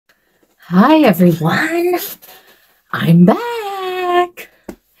Hi everyone, I'm back.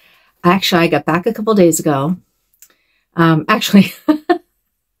 Actually, I got back a couple days ago. Actually,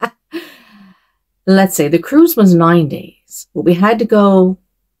 let's say the cruise was 9 days, but we had to go,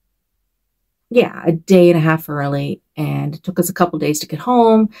 a day and a half early, and it took us a couple days to get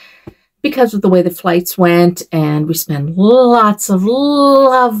home because of the way the flights went, and we spent lots of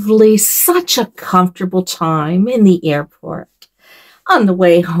lovely, such a comfortable time in the airport. On the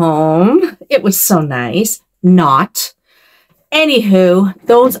way home, it was so nice. Not. Anywho,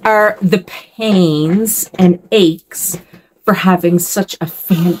 those are the pains and aches for having such a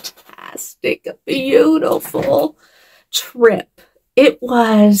fantastic, beautiful trip. It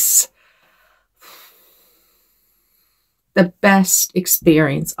was the best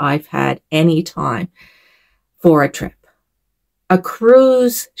experience I've had any time for a trip. A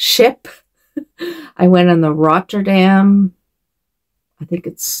cruise ship. I went on the Rotterdam. I think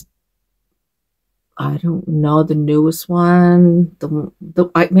it's, I don't know, the newest one.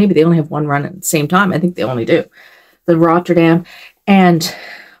 Maybe they only have one run at the same time. I think they only do. The Rotterdam. And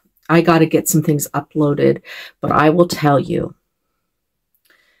I got to get some things uploaded. But I will tell you,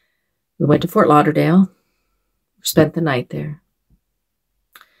 we went to Fort Lauderdale. Spent the night there.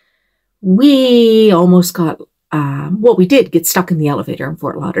 We almost got, we did get stuck in the elevator in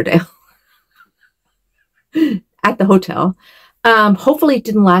Fort Lauderdale. At the hotel. Hopefully it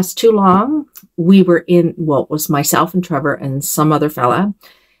didn't last too long. We were in, well, it was myself and Trevor and some other fella.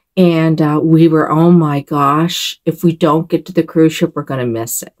 And we were, oh my gosh, if we don't get to the cruise ship, we're going to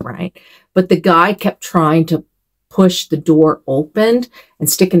miss it, right? But the guy kept trying to push the door open and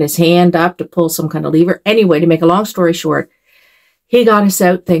sticking his hand up to pull some kind of lever. Anyway, to make a long story short, he got us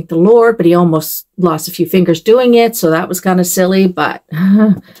out, thank the Lord, but he almost lost a few fingers doing it. So that was kind of silly, but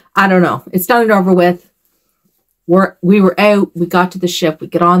I don't know. It's done and over with. We were out, we got to the ship, we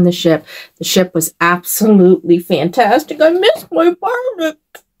get on the ship. The ship was absolutely fantastic. I miss my Charlotte.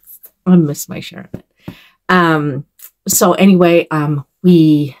 I miss my Charlotte. So anyway,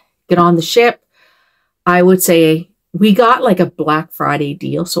 we get on the ship. I would say we got like a Black Friday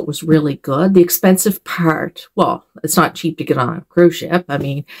deal, so it was really good. The expensive part, well, it's not cheap to get on a cruise ship. But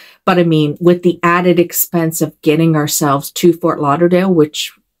with the added expense of getting ourselves to Fort Lauderdale,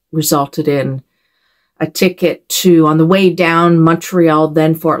 which resulted in a ticket to, on the way down, Montreal,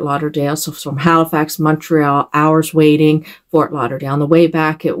 then Fort Lauderdale. So from Halifax, Montreal, hours waiting, Fort Lauderdale. On the way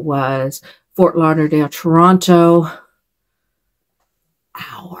back, it was Fort Lauderdale, Toronto,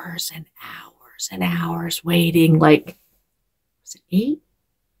 hours and hours and hours waiting, like, was it 8,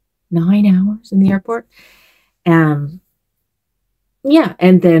 9 hours in the airport? And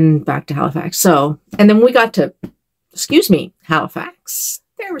then back to Halifax. So, and then we got to, Halifax.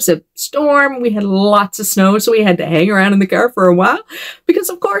 There was a storm. We had lots of snow, so we had to hang around in the car for a while because,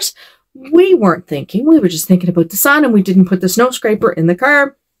 of course, we weren't thinking. We were just thinking about the sun, and we didn't put the snow scraper in the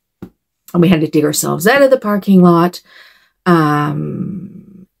car, and we had to dig ourselves out of the parking lot.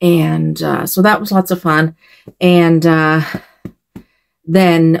 So that was lots of fun. And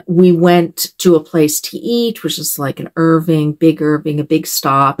then we went to a place to eat, which is like an Irving, a big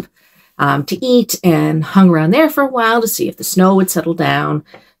stop. To eat, and hung around there for a while to see if the snow would settle down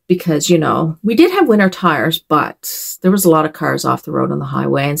because, we did have winter tires, but there was a lot of cars off the road on the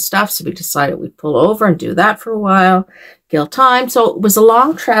highway and stuff. So we decided we'd pull over and do that for a while, kill time. So it was a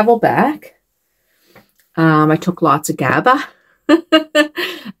long travel back. I took lots of GABA.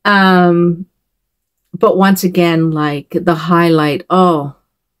 But once again, like the highlight, the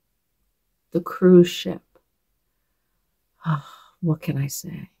cruise ship. Oh, what can I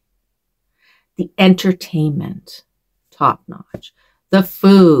say? The entertainment, top notch. The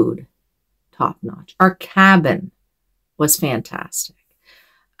food, top notch. Our cabin was fantastic.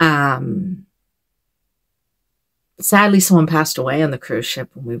 Sadly, someone passed away on the cruise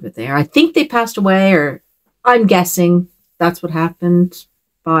ship when we were there. I think they passed away, or I'm guessing that's what happened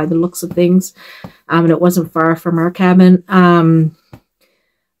by the looks of things. And it wasn't far from our cabin.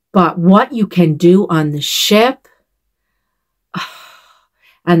 But what you can do on the ship,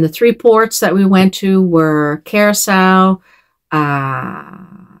 and the 3 ports that we went to were Curacao,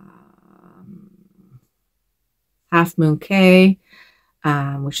 Half Moon Cay,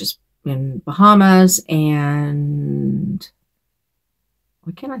 which is in Bahamas, and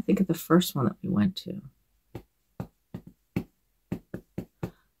why can't I think of the first one that we went to?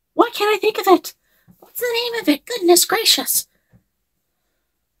 Why can't I think of it? What's the name of it? Goodness gracious.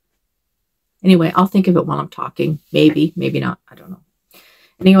 Anyway, I'll think of it while I'm talking. Maybe, maybe not. I don't know.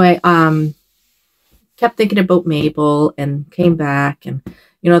 Anyway, kept thinking about Mabel and came back, and,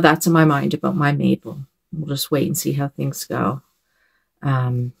 that's in my mind about my Mabel. We'll just wait and see how things go.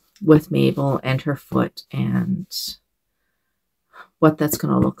 with Mabel and her foot and what that's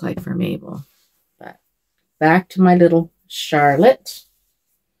going to look like for Mabel. But back to my little Charlotte.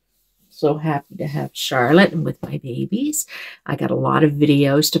 So happy to have Charlotte and with my babies. I got a lot of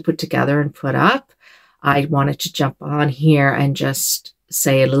videos to put together and put up. I wanted to jump on here and just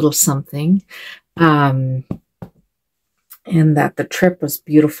say a little something. And that the trip was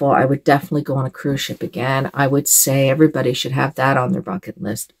beautiful. I would definitely go on a cruise ship again. I would say everybody should have that on their bucket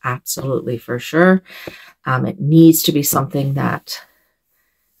list. Absolutely, for sure. It needs to be something that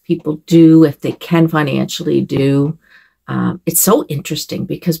people do if they can financially do. It's so interesting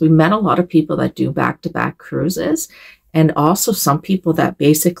because we met a lot of people that do back-to-back cruises, and also some people that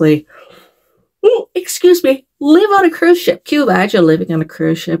basically, oh, excuse me, live on a cruise ship. Can you imagine living on a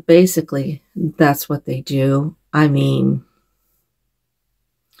cruise ship? Basically, that's what they do. I mean,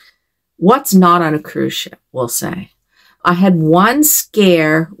 what's not on a cruise ship, we'll say. I had one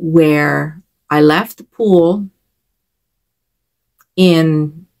scare where I left the pool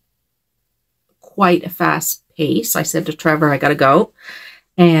in quite a fast pace. I said to Trevor, I got to go,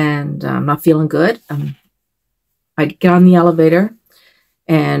 and I'm not feeling good. I get on the elevator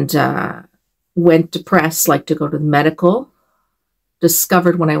and went to press, like to go to the medical.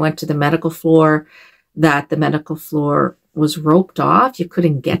 Discovered when I went to the medical floor that the medical floor was roped off. You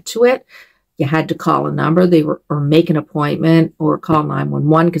couldn't get to it. You had to call a number. They were or make an appointment or call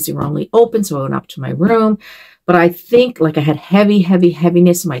 911 because they were only open. So I went up to my room. But I think like I had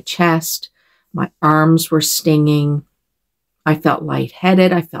heaviness in my chest. My arms were stinging. I felt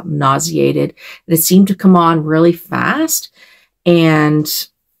lightheaded. I felt nauseated. And it seemed to come on really fast. And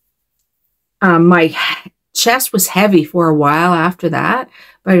my chest was heavy for a while after that.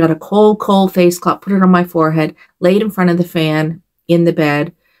 But I got a cold face cloth, put it on my forehead, laid in front of the fan in the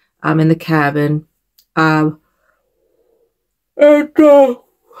bed, in the cabin, and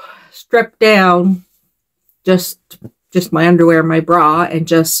stripped down just my underwear, my bra, and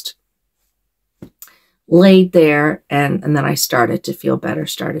just laid there, and then I started to feel better,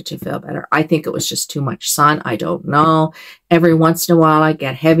 I think it was just too much sun. I don't know. Every once in a while, I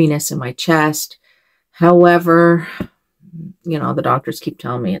get heaviness in my chest. However, you know, the doctors keep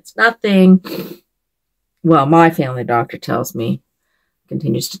telling me it's nothing. Well, my family doctor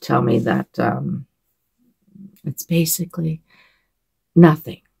continues to tell me that it's basically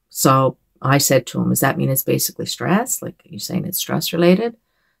nothing. So I said to him, does that mean it's basically stress? Like, are you saying it's stress related?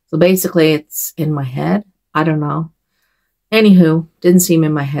 So basically it's in my head. I don't know. Anywho, didn't seem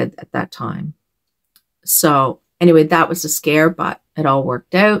in my head at that time. So anyway, that was a scare, but it all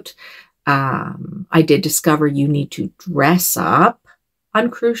worked out. I did discover you need to dress up on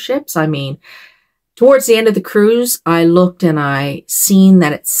cruise ships. I mean, towards the end of the cruise, I looked and I seen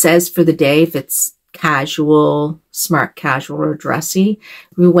that it says for the day if it's casual, smart casual, or dressy.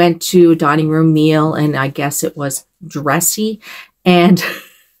 We went to a dining room meal and I guess it was dressy, and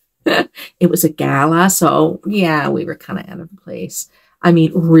it was a gala. So yeah, we were kind of out of place. I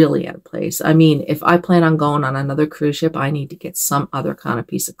mean, really out of place. I mean, if I plan on going on another cruise ship, I need to get some other kind of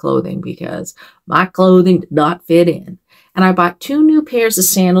piece of clothing because my clothing did not fit in. And I bought 2 new pairs of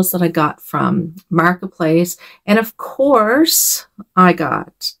sandals that I got from Marketplace. And of course, I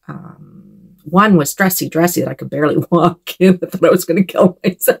got, one was dressy that I could barely walk in. I thought I was going to kill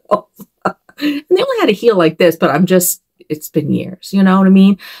myself. And they only had a heel like this, but it's been years. You know what I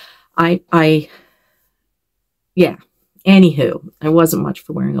mean? Yeah. Anywho, I wasn't much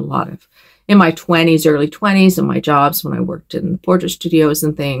for wearing a lot of, in my 20s, early 20s, and my jobs when I worked in the portrait studios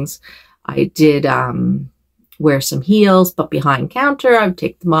and things, I did wear some heels, but behind counter, I would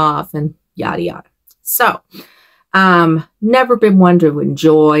take them off and yada, yada. So, never been one to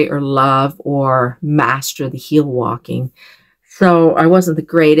enjoy or love or master the heel walking. So I wasn't the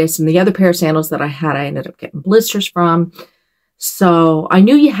greatest. And the other pair of sandals that I had, I ended up getting blisters from. So I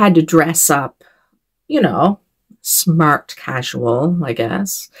knew you had to dress up, you know, smart casual, I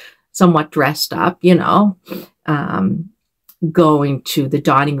guess, somewhat dressed up, you know, going to the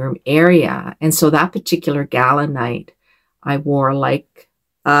dining room area. And so that particular gala night, I wore like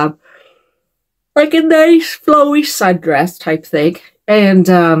a nice flowy sundress type thing. And,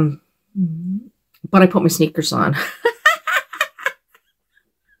 but I put my sneakers on.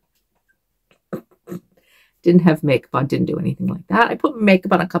 Didn't have makeup on, didn't do anything like that. I put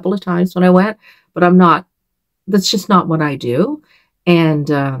makeup on a couple of times when I went, but that's just not what I do, and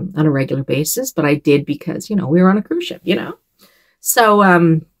on a regular basis. But I did because, you know, we were on a cruise ship, you know. So,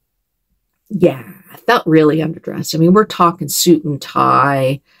 yeah, I felt really underdressed. I mean, we're talking suit and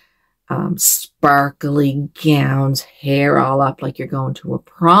tie, sparkly gowns, hair all up like you're going to a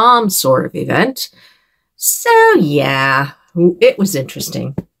prom sort of event. So, yeah, it was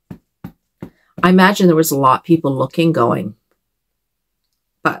interesting. I imagine there was a lot of people looking, going,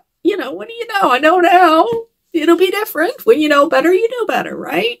 but, you know, what do you know? I know now. It'll be different. When you know better, you know better,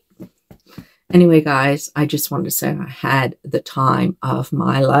 right? Anyway, guys, I just wanted to say I had the time of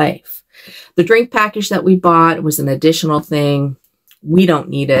my life. The drink package that we bought was an additional thing. We don't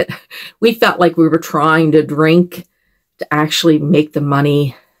need it. We felt like we were trying to drink to actually make the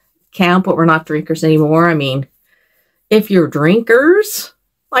money count, but we're not drinkers anymore. I mean, if you're drinkers,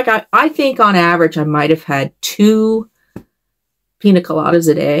 like I think on average, I might have had 2 pina coladas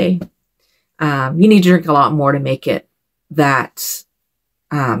a day. You need to drink a lot more to make it that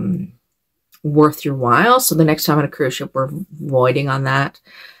worth your while. So the next time on a cruise ship, we're avoiding on that.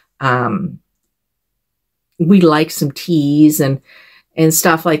 We like some teas and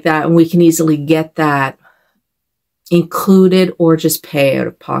stuff like that, and we can easily get that included or just pay out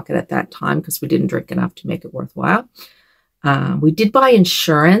of pocket at that time because we didn't drink enough to make it worthwhile. We did buy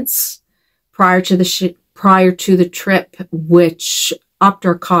insurance prior to the trip, which upped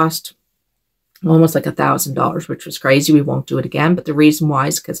our cost almost like $1,000, which was crazy. We won't do it again. But the reason why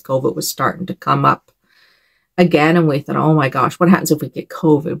is because COVID was starting to come up again. And we thought, oh my gosh, what happens if we get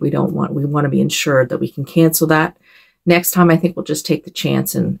COVID? We want to be insured that we can cancel that. Next time, I think we'll just take the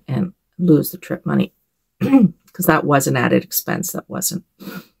chance and lose the trip money because that was an added expense that wasn't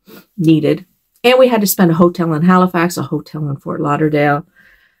needed. And we had to spend a hotel in Halifax, a hotel in Fort Lauderdale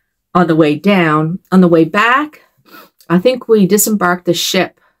on the way down. On the way back, I think we disembarked the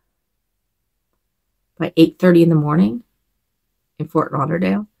ship by 8:30 in the morning in Fort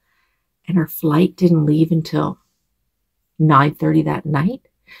Lauderdale. And our flight didn't leave until 9:30 that night.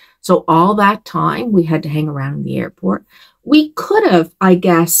 So all that time, we had to hang around in the airport. We could have, I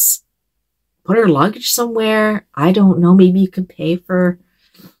guess, put our luggage somewhere. I don't know. Maybe you could pay for,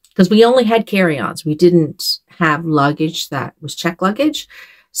 because we only had carry-ons. We didn't have luggage that was check luggage.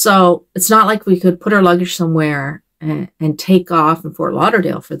 So it's not like we could put our luggage somewhere and take off in Fort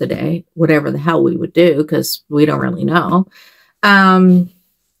Lauderdale for the day, whatever the hell we would do, because we don't really know.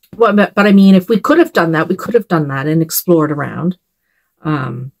 Well, but I mean, if we could have done that, we could have done that and explored around.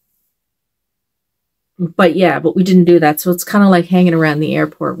 But yeah, but we didn't do that. So it's kind of like hanging around the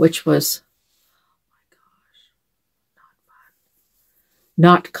airport, which was, oh my gosh,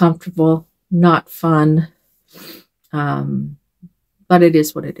 not comfortable, not fun. But it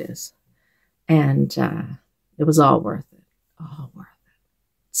is what it is. And it was all worth it. All worth it.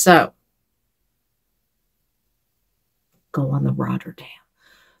 So go on the Rotterdam.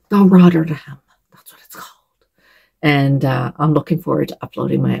 The Rotterdam. That's what it's called. And I'm looking forward to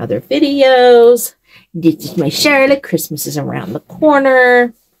uploading my other videos. This is my Charlotte. Christmas is around the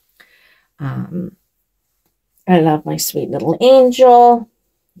corner. I love my sweet little angel.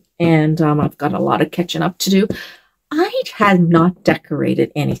 And I've got a lot of catching up to do. I have not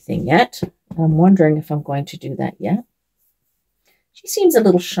decorated anything yet. I'm wondering if I'm going to do that yet. She seems a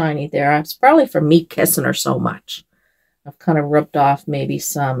little shiny there. It's probably from me kissing her so much. I've kind of rubbed off maybe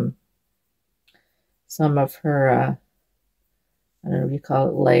some of her, I don't know what you call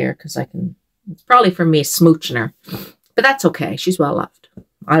it, layer, because it's probably from me smooching her. But that's okay. She's well loved.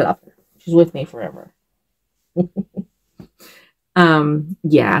 I love her. She's with me forever.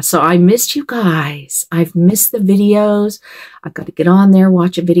 Yeah, so I missed you guys. I've missed the videos. I've got to get on there,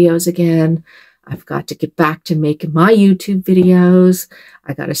 watch the videos again. I've got to get back to making my YouTube videos.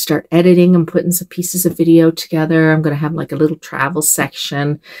 I got to start editing and putting some pieces of video together. I'm going to have like a little travel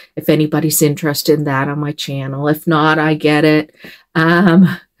section if anybody's interested in that on my channel. If not, I get it.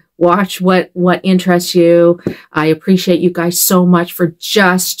 Watch what interests you. I appreciate you guys so much for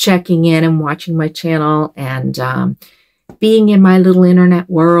just checking in and watching my channel and being in my little internet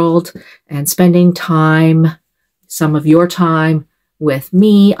world and spending time, some of your time with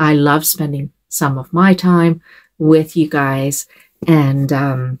me. I love spending some of my time with you guys, and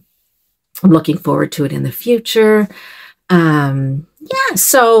I'm looking forward to it in the future. Yeah,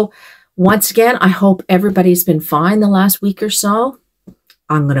 so once again, I hope everybody's been fine the last week or so.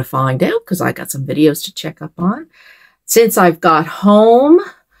 I'm going to find out because I got some videos to check up on. Since I've got home,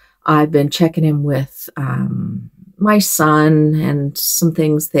 I've been checking in with my son and some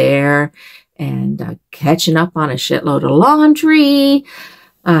things there, and catching up on a shitload of laundry,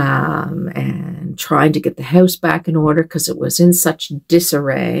 and trying to get the house back in order because it was in such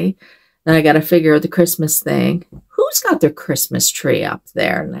disarray. Then I got to figure out the Christmas thing. Who's got their Christmas tree up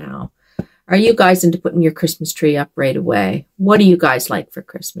there now? Are you guys into putting your Christmas tree up right away? What do you guys like for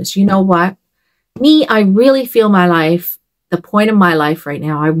Christmas? You know what? Me, I really feel my life, the point of my life right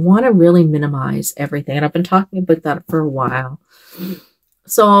now, I want to really minimize everything. And I've been talking about that for a while.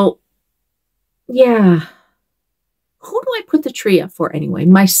 So, yeah. who do I put the tree up for anyway?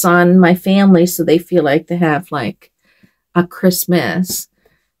 My son, my family, so they feel like they have like a Christmas.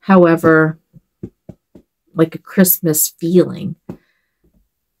 However, like a Christmas feeling. I'm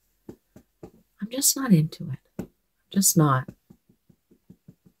just not into it. I'm just not.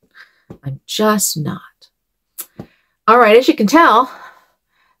 I'm just not. All right, as you can tell,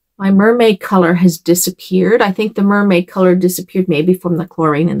 my mermaid color has disappeared. I think the mermaid color disappeared maybe from the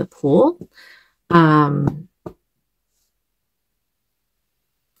chlorine in the pool. I'm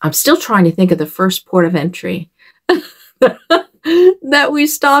still trying to think of the first port of entry that we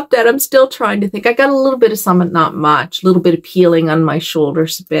stopped at. I'm still trying to think. I got a little bit of some, not much, a little bit of peeling on my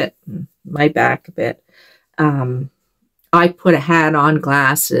shoulders a bit, my back a bit. I put a hat on,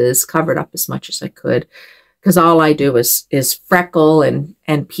 glasses, covered up as much as I could, because all I do is freckle and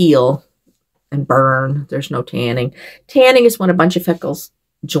peel and burn. There's no tanning. Tanning is when a bunch of freckles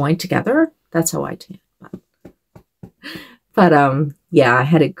join together. That's how I tan. But yeah, I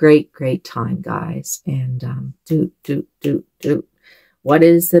had a great time, guys. And what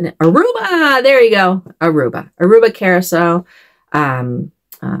is the Aruba? There you go, Aruba carousel.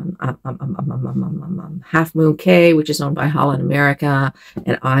 Half Moon Cay, which is owned by Holland America,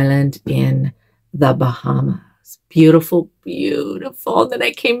 an island in the Bahamas. Beautiful, beautiful. Then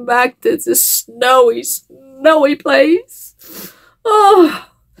I came back to this snowy place. Oh,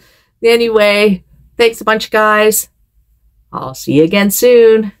 anyway, thanks a bunch, guys. I'll see you again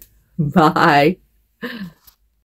soon. Bye.